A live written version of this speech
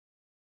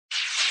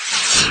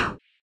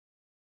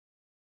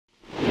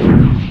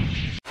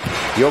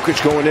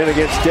Jokic going in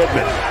against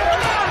Dedmon.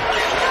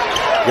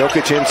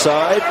 Jokic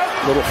inside.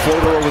 Little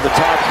floater over the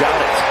top. Got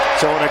it.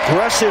 So an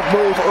aggressive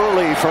move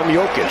early from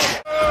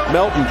Jokic.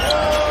 Melton.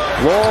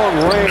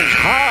 Long range.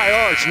 High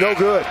arch. No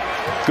good.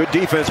 Good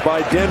defense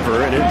by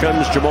Denver. And here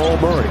comes Jamal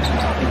Murray.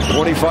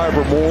 25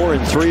 or more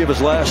in 3 of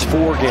his last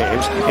 4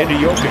 games. Into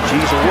Jokic.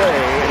 He's away.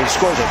 And he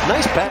scores a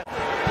nice pass.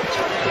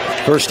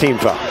 First team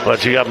foul.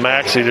 But you got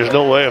Maxey. There's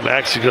no way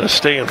Maxey's going to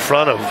stay in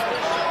front of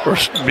or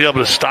be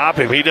able to stop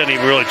him. He doesn't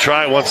even really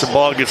try once the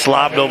ball gets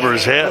lobbed over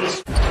his head.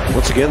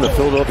 Once again, the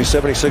Philadelphia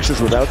 76ers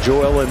without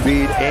Joel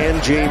Embiid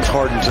and James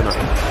Harden tonight.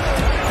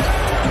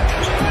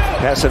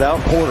 Pass it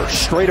out. Porter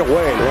straight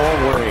away.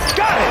 Long range.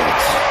 Got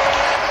it!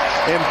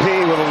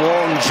 MP with a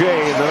long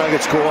J, and the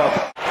Nuggets go up.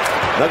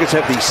 Nuggets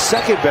have the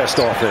second best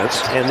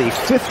offense and the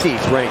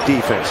 15th ranked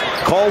defense.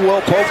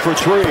 Caldwell poke for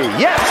 3.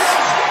 Yes!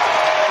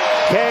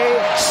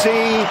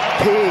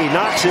 KCP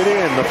knocks it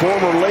in. The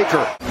former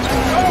Laker.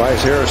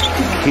 Tobias Harris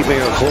keeping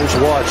a close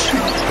watch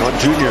on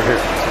Junior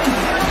here.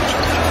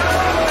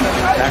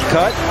 Back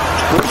cut.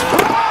 Bruce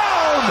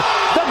Brown,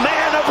 the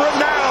man of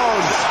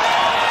renown.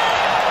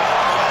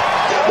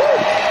 Woo.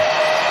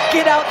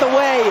 Get out the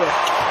way.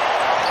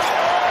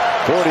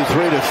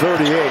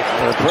 43-38.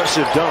 An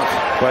impressive dunk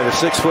by the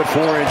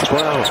 6'4"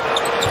 Brown.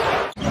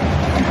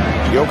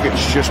 Jokic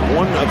just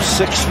 1 of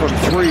 6 from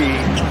 3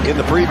 in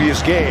the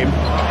previous game.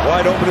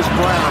 Wide open is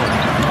Brown.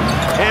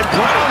 And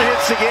Brown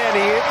hits again.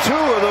 He hit 2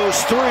 of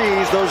those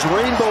threes, those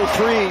rainbow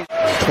threes.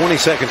 20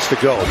 seconds to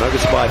go.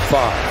 Nuggets by 5.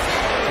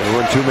 They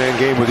run 2-man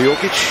game with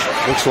Jokic.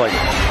 Looks like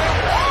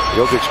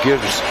Jokic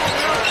gives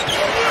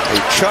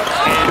a chuck,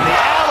 and the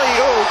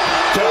alley-oop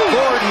to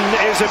Gordon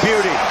is a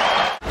beauty.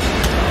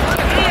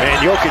 And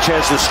Jokic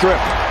has the strip.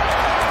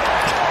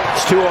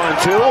 It's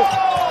 2-on-2.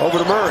 Over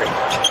to Murray.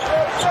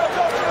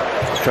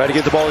 Try to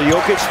get the ball to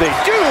Jokic. They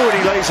do, and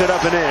he lays it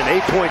up and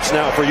in. 8 points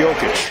now for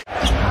Jokic.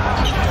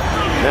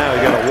 Now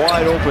you got a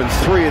wide open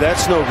 3.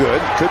 That's no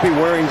good. Could be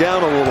wearing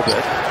down a little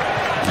bit.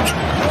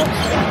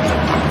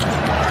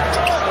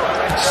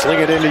 Sling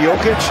it into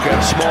Jokic. Got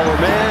a smaller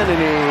man, and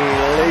he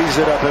lays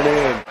it up and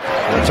in.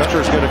 Now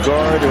Tucker's going to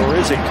guard, or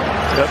is he?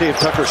 I think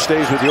if Tucker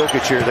stays with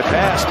Jokic here. The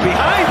pass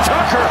behind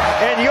Tucker,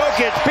 and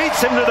Jokic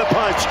beats him to the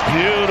punch.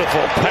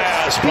 Beautiful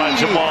pass by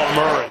Jamal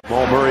Murray.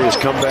 Jamal Murray has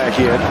come back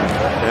in.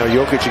 Now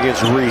Jokic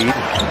against Reed.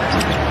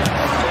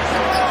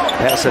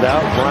 Pass it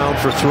out. Brown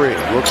for 3.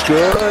 Looks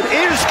good.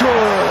 Is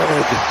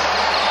good.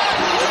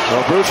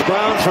 Well, Bruce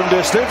Brown from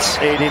distance.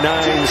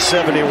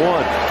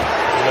 89-71.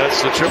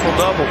 That's the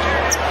triple-double.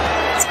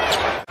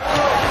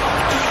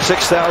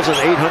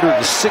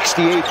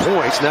 6,868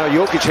 points. Now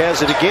Jokic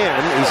has it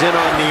again. He's in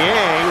on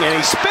Niang, and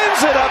he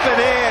spins it up and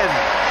in.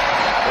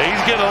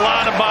 He's getting a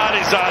lot of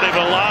bodies on him,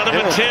 a lot of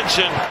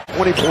attention.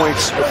 20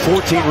 points,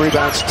 14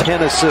 rebounds,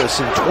 10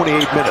 assists in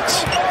 28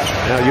 minutes.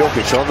 Now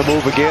Jokic on the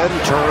move again.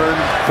 Turn,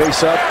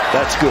 face up.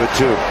 That's good,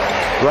 too.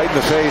 Right in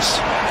the face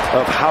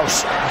of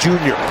House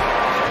Jr.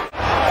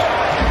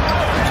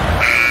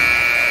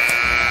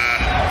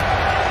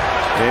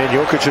 And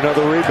Jokic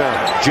another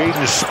rebound.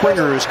 Jaden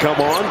Springer has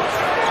come on.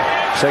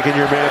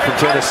 Second-year man from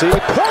Tennessee.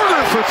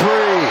 Porter for 3.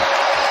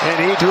 And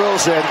he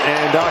drills it,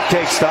 and Doc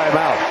takes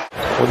timeout.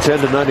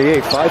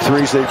 110-98. 5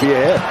 threes, they'd be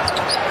ahead.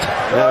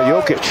 Now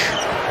Jokic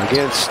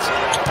against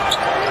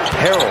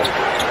Harrell.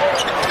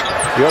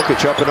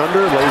 Jokic up and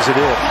under, lays it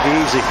in.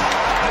 Easy.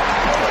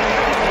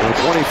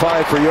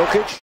 25 for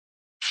Jokic.